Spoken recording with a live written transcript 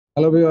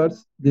Hello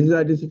viewers, this is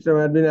IT System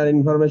Admin and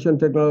Information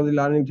Technology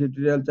Learning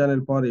tutorial channel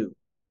for you.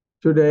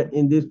 Today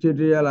in this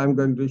tutorial, I'm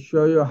going to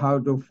show you how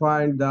to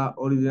find the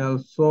original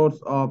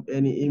source of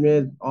any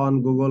image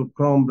on Google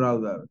Chrome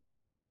browser.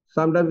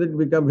 Sometimes it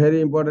becomes very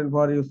important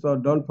for you, so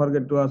don't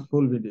forget to watch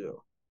full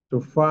video.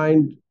 To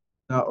find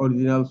the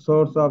original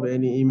source of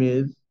any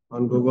image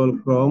on Google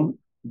Chrome,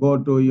 go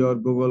to your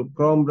Google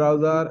Chrome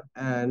browser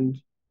and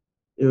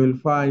you will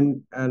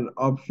find an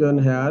option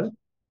here,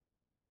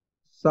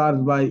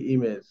 search by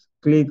image.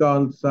 Click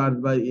on search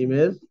by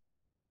image.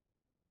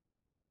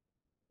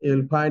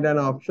 You'll find an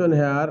option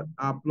here,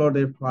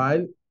 upload a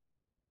file.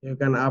 You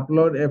can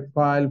upload a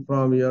file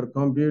from your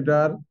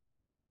computer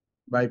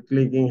by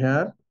clicking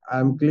here.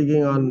 I'm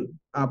clicking on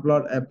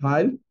upload a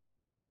file.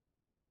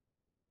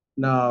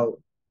 Now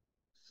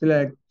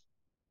select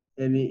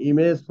any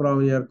image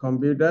from your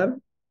computer.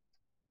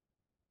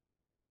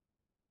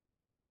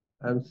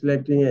 I'm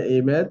selecting an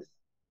image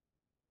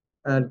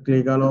and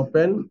click on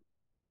open.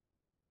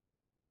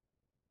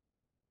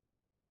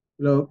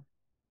 Look,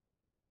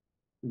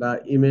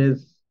 the image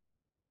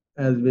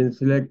has been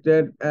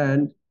selected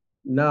and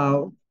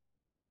now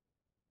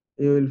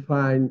you will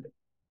find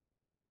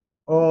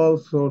all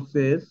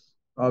sources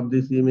of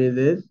these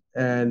images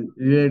and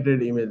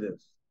related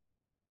images.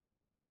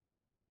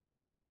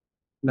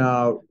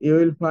 Now you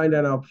will find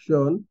an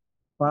option,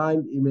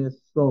 find image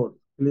source.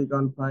 Click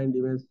on find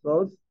image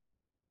source.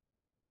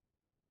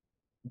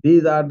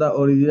 These are the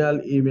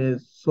original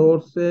image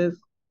sources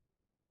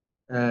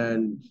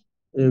and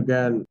you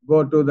can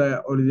go to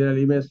the original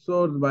image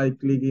source by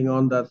clicking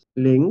on the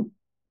link.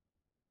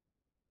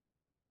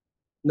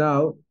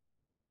 Now,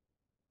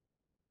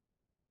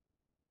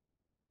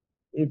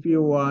 if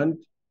you want,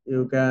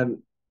 you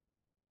can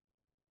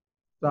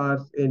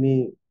search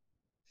any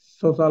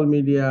social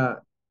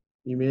media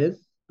image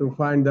to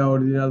find the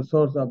original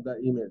source of the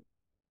image.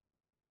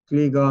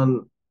 Click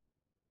on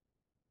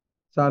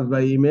search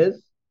by image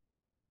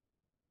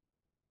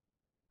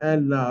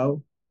and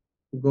now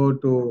go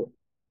to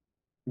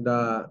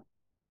the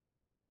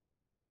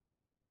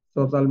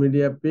social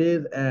media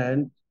page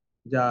and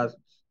just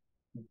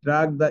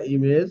drag the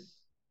image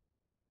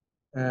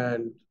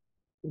and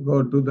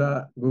go to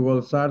the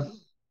Google search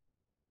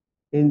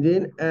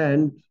engine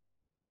and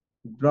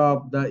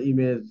drop the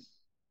image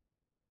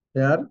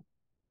here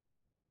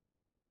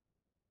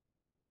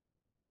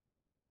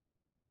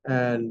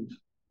and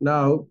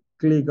now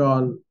click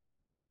on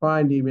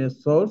find image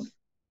source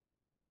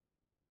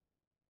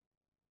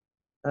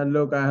and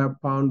look, I have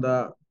found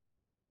the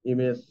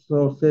image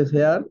sources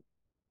here.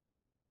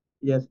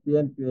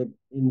 ESPN Create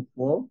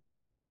Info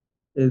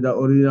is the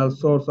original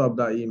source of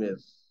the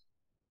image.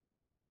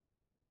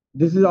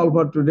 This is all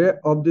for today.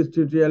 Hope this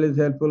tutorial is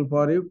helpful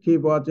for you.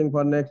 Keep watching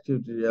for next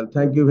tutorial.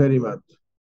 Thank you very much.